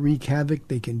like to wreak havoc.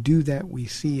 They can do that. We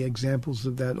see examples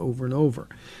of that over and over.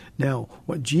 Now,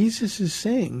 what Jesus is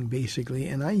saying, basically,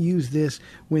 and I use this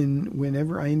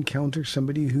whenever I encounter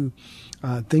somebody who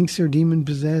thinks they're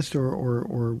demon-possessed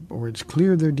or it's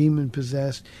clear they're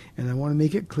demon-possessed, and I want to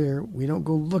make it clear, we don't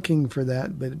go looking for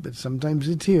that, but sometimes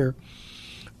it's here.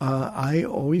 I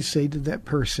always say to that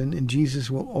person, and Jesus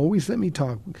will always let me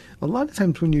talk. A lot of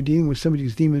times when you're dealing with somebody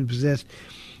who's demon-possessed,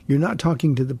 you're not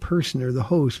talking to the person or the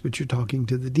host, but you're talking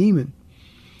to the demon.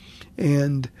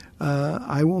 And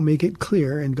I will make it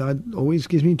clear, and God always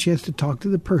gives me a chance to talk to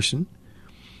the person,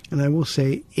 and I will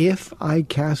say, if I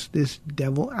cast this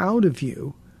devil out of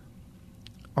you,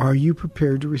 are you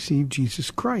prepared to receive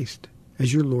Jesus Christ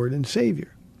as your Lord and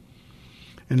Savior?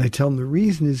 And I tell them the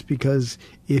reason is because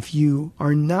if you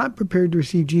are not prepared to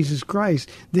receive Jesus Christ,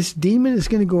 this demon is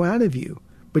going to go out of you.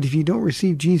 But if you don't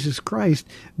receive Jesus Christ,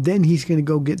 then he's going to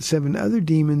go get 7 other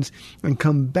demons and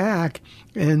come back,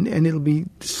 and it'll be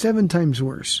 7 times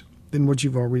worse than what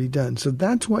you've already done. So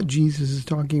that's what Jesus is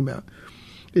talking about.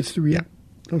 It's the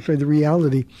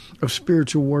reality of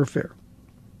spiritual warfare.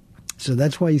 So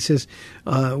that's why he says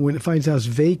when it finds house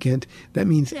vacant, that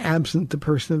means absent the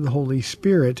person of the Holy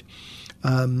Spirit.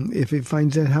 If it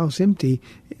finds that house empty,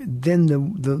 then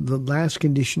the last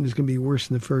condition is going to be worse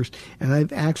than the first. And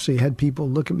I've actually had people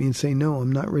look at me and say, no,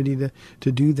 I'm not ready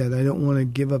to do that. I don't want to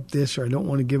give up this, or I don't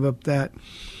want to give up that.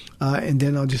 And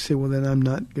then I'll just say, well, then I'm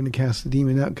not going to cast the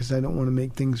demon out because I don't want to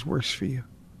make things worse for you.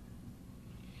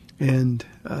 And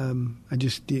I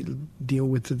just deal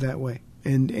with it that way.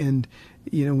 And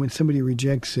you know, when somebody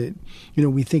rejects it, you know,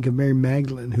 we think of Mary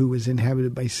Magdalene, who was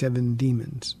inhabited by 7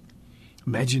 demons.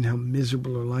 Imagine how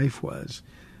miserable her life was.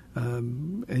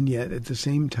 And yet, at the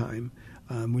same time,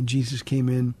 when Jesus came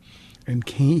in, and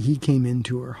he came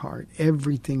into her heart,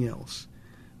 everything else,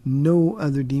 no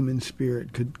other demon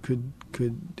spirit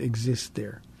could exist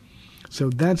there.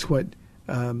 So that's what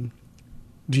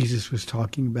Jesus was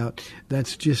talking about.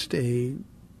 That's just a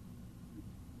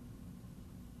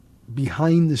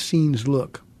behind-the-scenes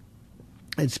look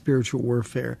at spiritual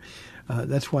warfare.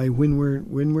 That's why when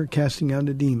we're casting out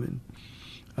a demon,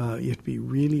 you have to be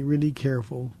really, really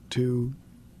careful to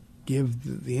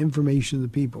give the information to the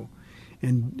people.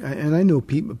 And I know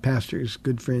people, pastors,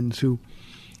 good friends, who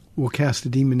will cast the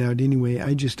demon out anyway.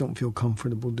 I just don't feel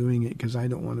comfortable doing it because I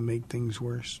don't want to make things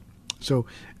worse. So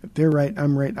if they're right,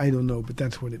 I'm right, I don't know, but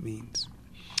that's what it means.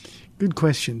 Good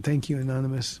question. Thank you,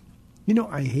 Anonymous. You know,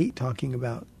 I hate talking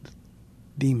about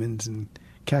demons and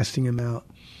casting them out.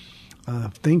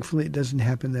 Thankfully, it doesn't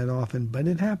happen that often, but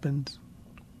it happens.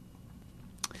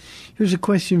 Here's a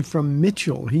question from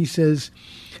Mitchell. He says,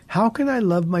 how can I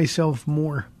love myself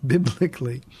more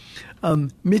biblically?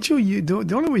 Mitchell,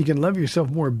 the only way you can love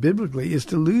yourself more biblically is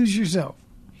to lose yourself.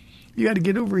 You got to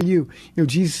get over you. You know,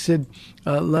 Jesus said,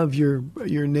 love your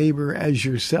neighbor as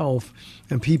yourself.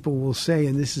 And people will say,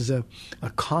 and this is a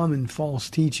common false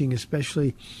teaching,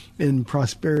 especially in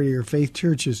prosperity or faith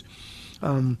churches,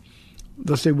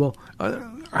 they'll say, well,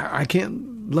 I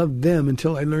can't love them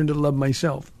until I learn to love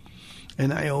myself.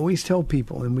 And I always tell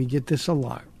people, and we get this a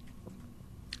lot,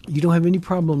 you don't have any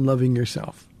problem loving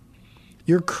yourself.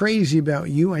 You're crazy about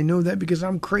you. I know that because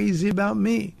I'm crazy about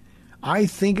me. I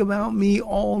think about me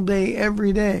all day,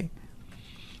 every day.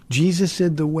 Jesus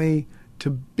said the way to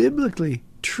biblically,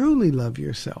 truly love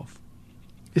yourself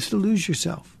is to lose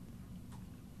yourself.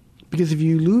 Because if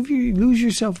you lose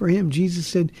yourself for him, Jesus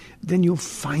said, then you'll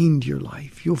find your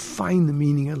life. You'll find the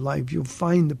meaning of life. You'll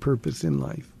find the purpose in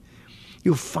life.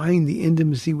 You'll find the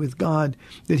intimacy with God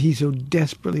that he so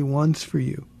desperately wants for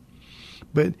you.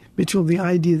 But, Mitchell, the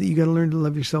idea that you got to learn to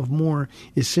love yourself more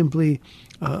is simply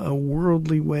a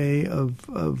worldly way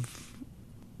of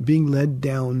being led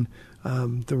down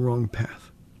the wrong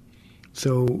path.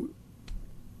 So,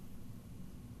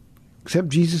 accept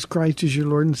Jesus Christ as your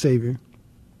Lord and Savior.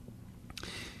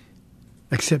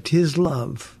 Accept his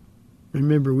love.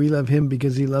 Remember, we love him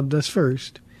because he loved us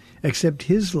first. Accept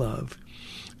his love.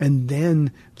 And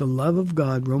then the love of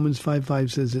God, Romans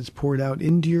 5:5 says, it's poured out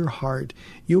into your heart.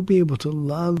 You'll be able to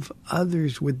love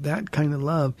others with that kind of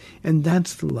love. And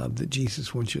that's the love that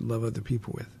Jesus wants you to love other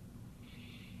people with.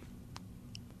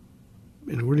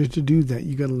 In order to do that,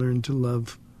 you got to learn to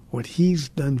love what he's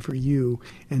done for you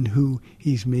and who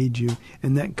he's made you.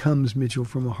 And that comes, Mitchell,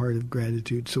 from a heart of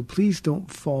gratitude. So please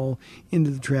don't fall into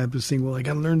the trap of saying, well, I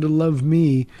got to learn to love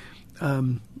me.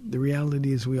 The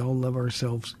reality is we all love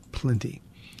ourselves plenty.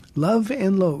 Love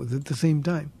and loathe at the same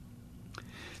time.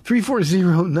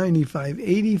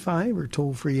 340-9585 or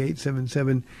toll free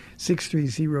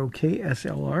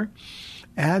 877-630-KSLR.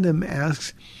 Adam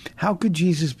asks, how could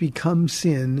Jesus become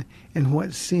sin, and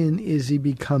what sin is he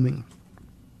becoming?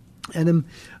 Adam,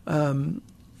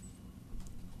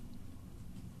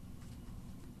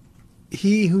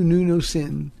 he who knew no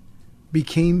sin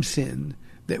became sin,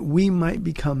 that we might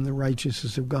become the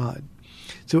righteousness of God.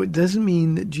 So it doesn't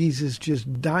mean that Jesus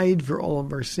just died for all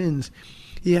of our sins.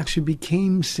 He actually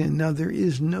became sin. Now, there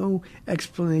is no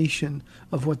explanation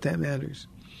of what that matters.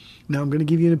 Now, I'm going to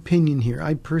give you an opinion here.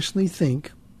 I personally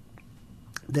think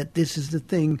that this is the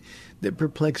thing that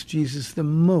perplexed Jesus the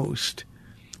most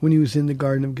when he was in the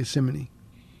Garden of Gethsemane.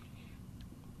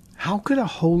 How could a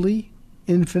holy,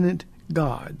 infinite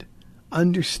God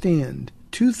understand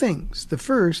two things? The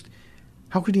first,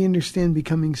 how could he understand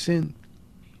becoming sin?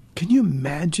 Can you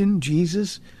imagine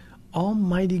Jesus,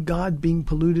 Almighty God, being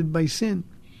polluted by sin?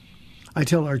 I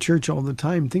tell our church all the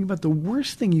time, think about the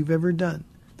worst thing you've ever done,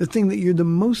 the thing that you're the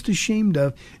most ashamed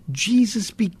of.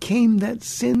 Jesus became that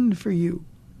sin for you.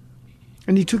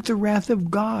 And he took the wrath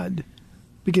of God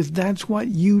because that's what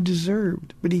you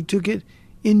deserved. But he took it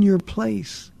in your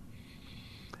place.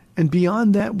 And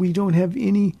beyond that, we don't have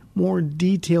any more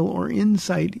detail or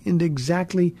insight into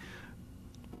exactly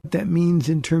what that means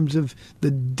in terms of the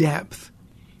depth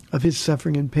of his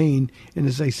suffering and pain. And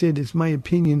as I said, it's my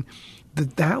opinion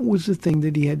that that was the thing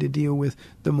that he had to deal with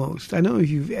the most. I don't know if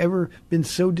you've ever been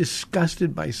so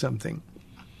disgusted by something.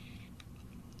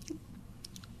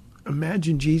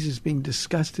 Imagine Jesus being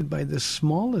disgusted by the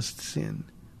smallest sin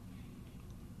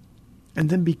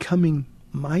and then becoming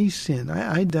my sin.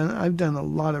 I've done a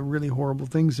lot of really horrible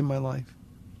things in my life.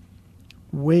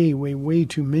 Way, way, way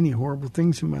too many horrible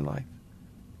things in my life.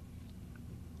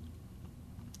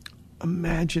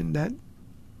 Imagine that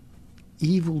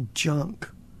evil junk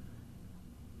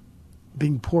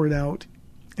being poured out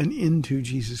and into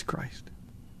Jesus Christ.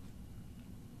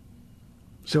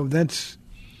 So that's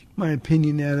my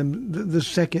opinion, Adam. The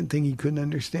second thing he couldn't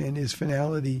understand is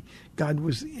finality. God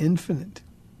was infinite.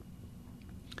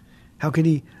 How could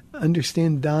he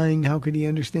understand dying? How could he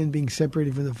understand being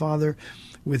separated from the Father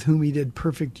with whom he did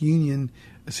perfect union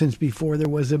since before there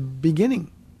was a beginning?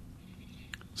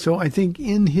 So I think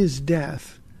in his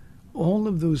death, all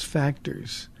of those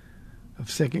factors of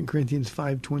 2 Corinthians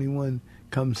 5:21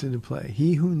 comes into play.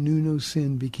 He who knew no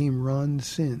sin became Ron's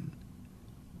sin,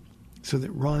 so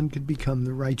that Ron could become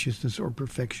the righteousness or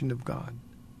perfection of God.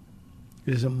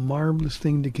 It is a marvelous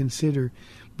thing to consider,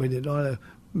 but it ought to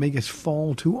make us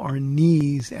fall to our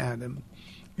knees, Adam,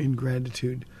 in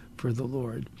gratitude for the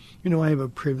Lord. You know, I have a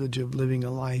privilege of living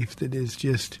a life that is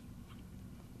just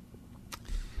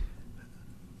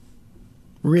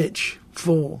rich,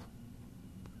 full.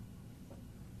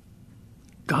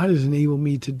 God has enabled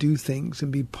me to do things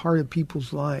and be part of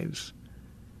people's lives.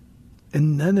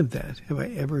 And none of that have I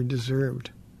ever deserved.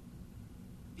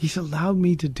 He's allowed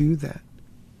me to do that.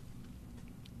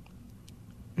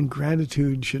 And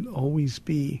gratitude should always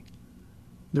be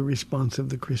the response of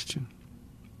the Christian.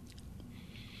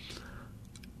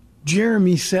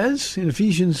 Jeremy says in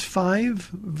Ephesians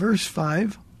 5, verse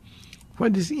 5,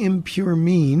 what does impure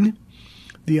mean?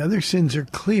 The other sins are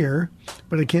clear,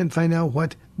 but I can't find out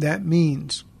what that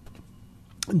means.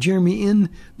 Jeremy,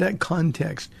 in that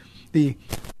context, the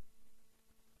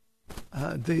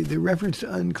The reference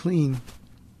to unclean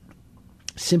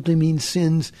simply means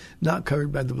sins not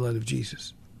covered by the blood of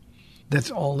Jesus.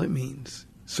 That's all it means.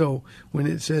 So when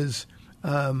it says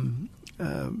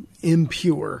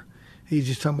impure, he's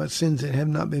just talking about sins that have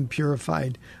not been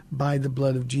purified by the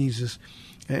blood of Jesus.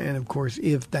 And of course,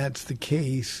 if that's the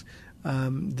case,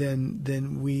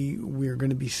 then we're going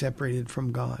to be separated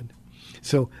from God.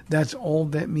 So that's all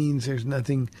that means. There's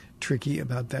nothing tricky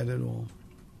about that at all.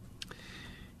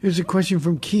 Here's a question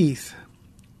from Keith.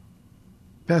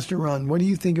 Pastor Ron, what do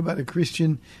you think about a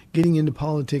Christian getting into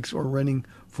politics or running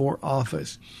for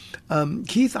office?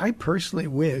 Keith, I personally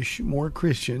wish more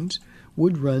Christians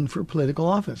would run for political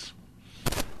office,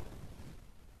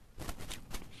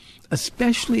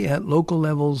 especially at local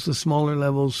levels, the smaller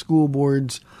levels, school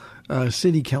boards,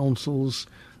 city councils,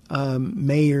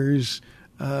 mayors,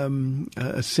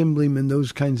 assemblymen,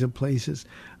 those kinds of places.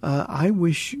 I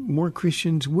wish more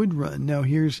Christians would run. Now,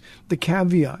 here's the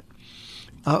caveat.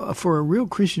 For a real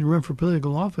Christian to run for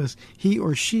political office, he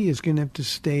or she is going to have to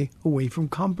stay away from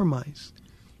compromise.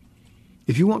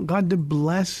 If you want God to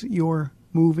bless your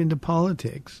move into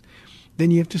politics, then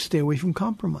you have to stay away from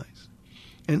compromise.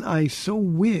 And I so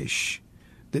wish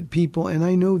that people, and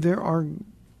I know there are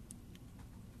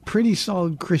pretty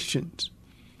solid Christians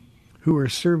who are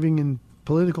serving in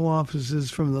political offices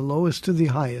from the lowest to the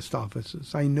highest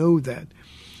offices. I know that.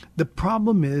 The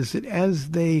problem is that as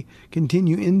they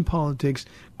continue in politics,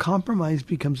 compromise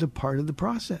becomes a part of the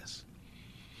process.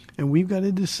 And we've got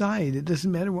to decide. It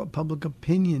doesn't matter what public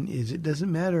opinion is. It doesn't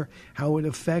matter how it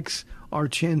affects our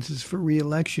chances for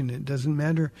re-election. It doesn't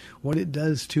matter what it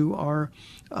does to our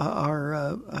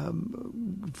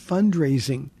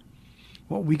fundraising.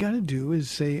 What we got to do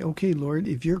is say, okay, Lord,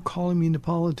 if you're calling me into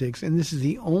politics, and this is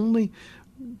the only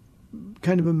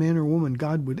kind of a man or woman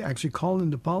God would actually call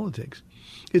into politics,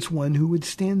 it's one who would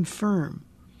stand firm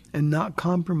and not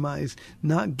compromise,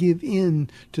 not give in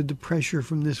to the pressure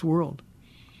from this world.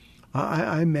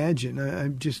 I imagine,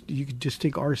 you could just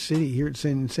take our city here at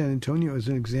San Antonio as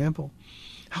an example.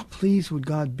 How pleased would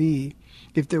God be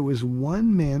if there was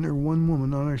one man or one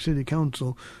woman on our city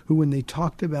council who, when they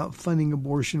talked about funding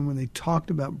abortion, when they talked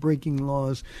about breaking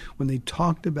laws, when they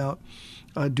talked about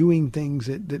doing things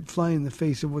that fly in the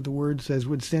face of what the Word says,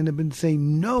 would stand up and say,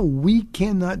 no, we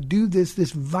cannot do this.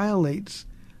 This violates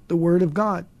the Word of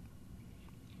God.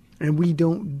 And we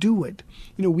don't do it.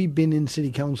 You know, we've been in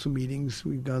city council meetings.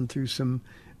 We've gone through some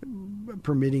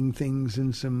permitting things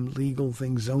and some legal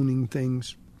things, zoning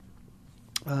things.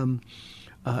 And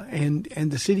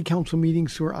the city council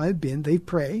meetings where I've been, they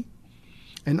pray.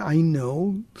 And I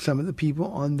know some of the people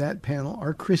on that panel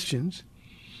are Christians.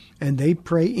 And they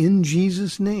pray in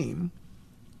Jesus' name.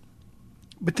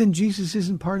 But then Jesus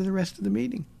isn't part of the rest of the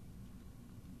meeting.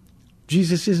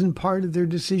 Jesus isn't part of their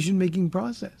decision-making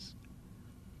process.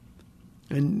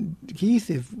 And Keith,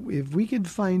 if we could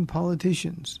find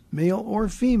politicians, male or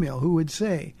female, who would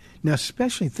say, now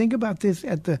especially think about this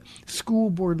at the school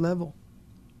board level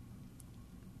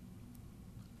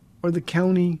or the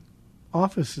county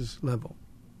offices level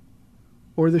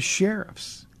or the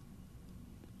sheriffs.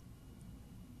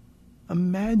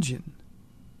 Imagine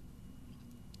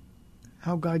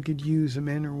how God could use a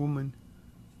man or woman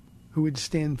who would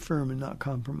stand firm and not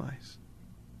compromise.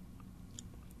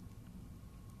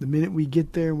 The minute we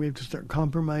get there, we have to start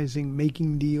compromising,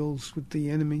 making deals with the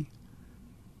enemy.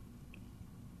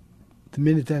 The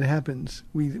minute that happens,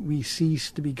 we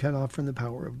cease to be cut off from the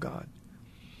power of God.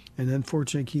 And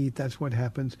unfortunately, Keith, that's what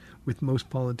happens with most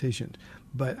politicians.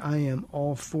 But I am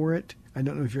all for it. I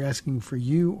don't know if you're asking for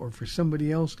you or for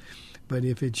somebody else, but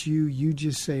if it's you, you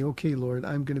just say, okay, Lord,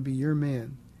 I'm going to be your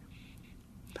man.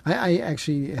 I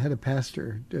actually had a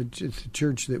pastor, it's a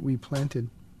church that we planted,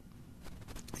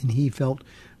 and he felt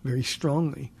very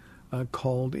strongly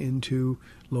called into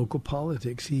local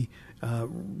politics.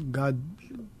 God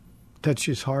touched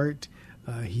his heart.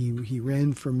 He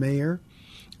ran for mayor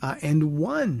and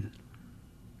won.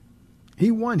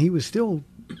 He won. He was still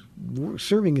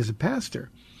serving as a pastor,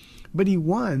 but he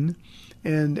won.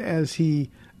 And as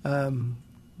he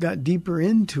got deeper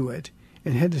into it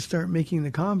and had to start making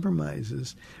the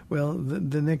compromises, well,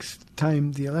 the next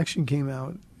time the election came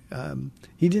out,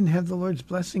 he didn't have the Lord's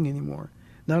blessing anymore.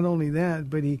 Not only that,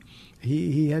 but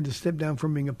he had to step down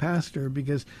from being a pastor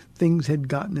because things had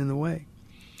gotten in the way.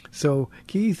 So,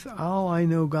 Keith, all I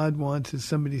know God wants is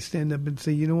somebody to stand up and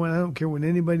say, you know what, I don't care what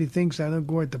anybody thinks. I don't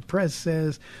care what the press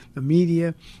says, the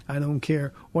media. I don't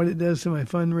care what it does to my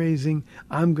fundraising.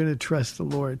 I'm going to trust the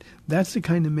Lord. That's the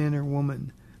kind of man or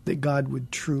woman that God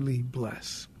would truly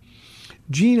bless.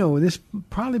 Gino, this will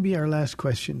probably be our last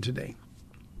question today.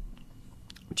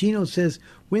 Gino says,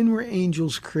 when were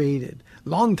angels created?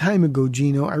 Long time ago,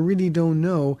 Gino. I really don't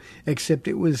know, except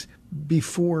it was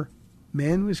before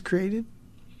man was created.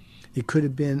 It could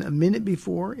have been a minute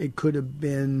before. It could have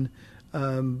been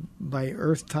by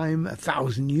Earth time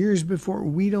 1,000 years before.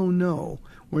 We don't know.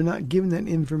 We're not given that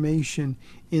information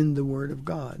in the Word of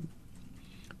God.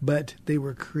 But they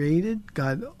were created.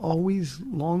 God always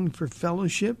longed for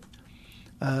fellowship.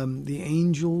 The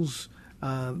angels,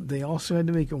 they also had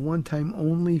to make a one-time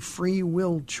only free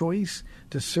will choice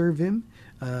to serve him.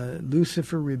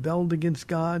 Lucifer rebelled against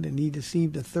God, and he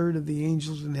deceived a third of the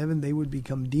angels in heaven. They would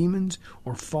become demons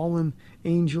or fallen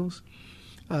angels,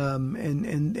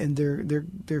 and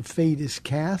their fate is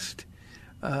cast.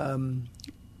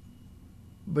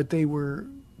 But they were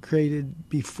created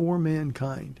before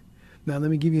mankind. Now,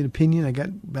 let me give you an opinion. I got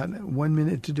about 1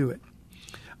 minute to do it.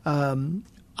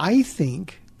 I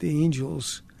think the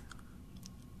angels,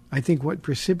 I think what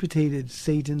precipitated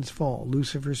Satan's fall,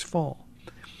 Lucifer's fall,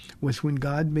 was when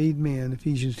God made man.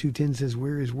 Ephesians 2:10 says,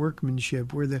 we're his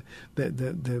workmanship. We're the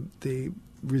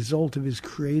result of his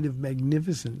creative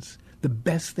magnificence, the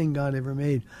best thing God ever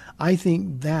made. I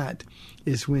think that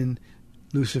is when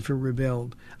Lucifer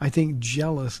rebelled. I think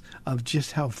jealous of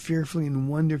just how fearfully and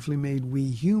wonderfully made we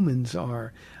humans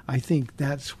are. I think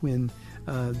that's when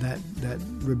that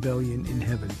rebellion in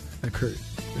heaven occurred.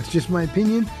 That's just my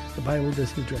opinion. The Bible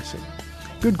doesn't address it.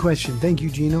 Good question. Thank you,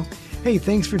 Gino. Hey,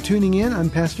 thanks for tuning in. I'm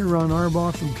Pastor Ron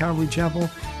Arbaugh from Calvary Chapel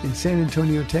in San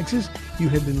Antonio, Texas. You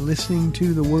have been listening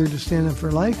to The Word to Stand Up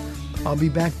for Life. I'll be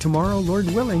back tomorrow, Lord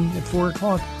willing, at 4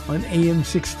 o'clock on AM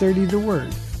 630 The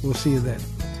Word. We'll see you then.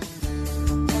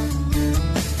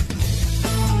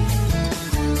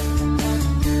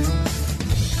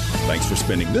 Thanks for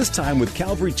spending this time with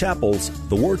Calvary Chapel's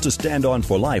The Word to Stand On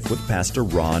for Life with Pastor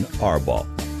Ron Arbaugh.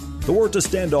 The Word to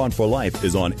Stand On for Life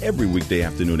is on every weekday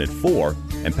afternoon at 4,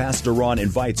 and Pastor Ron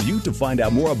invites you to find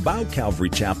out more about Calvary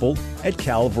Chapel at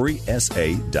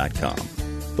calvarysa.com.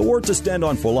 The Word to Stand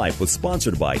On for Life was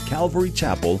sponsored by Calvary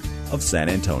Chapel of San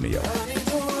Antonio.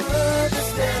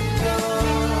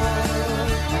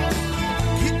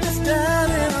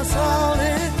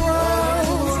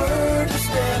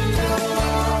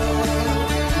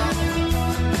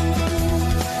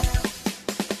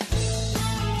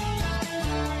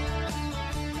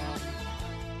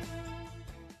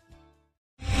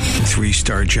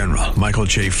 Three-star General Michael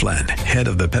J. Flynn, head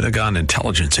of the Pentagon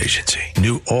Intelligence Agency,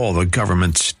 knew all the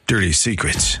government's dirty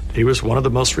secrets. He was one of the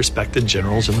most respected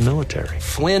generals in the military.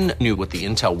 Flynn knew what the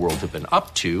intel world had been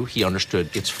up to. He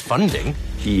understood its funding.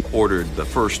 He ordered the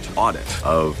first audit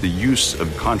of the use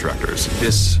of contractors.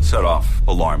 This set off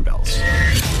alarm bells.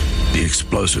 The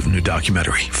explosive new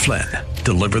documentary, Flynn,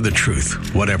 Deliver the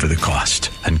Truth, Whatever the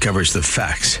Cost, uncovers the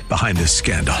facts behind this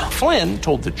scandal. Flynn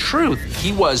told the truth.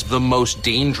 He was the most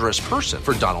dangerous person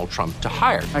for Donald Trump to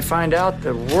hire. I find out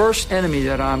the worst enemy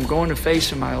that I'm going to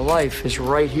face in my life is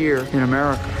right here in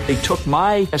America. They took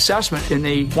my assessment and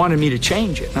they wanted me to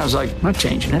change it. And I was like, I'm not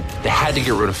changing it. They had to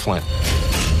get rid of Flynn.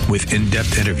 With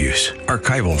in-depth interviews,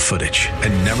 archival footage,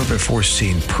 and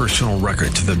never-before-seen personal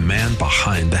records of the man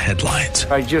behind the headlines.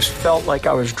 I just felt like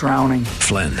I was drowning.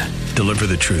 Flynn, Deliver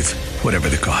the Truth, Whatever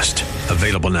the Cost.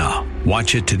 Available now.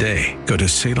 Watch it today. Go to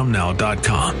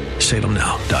salemnow.com.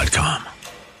 salemnow.com.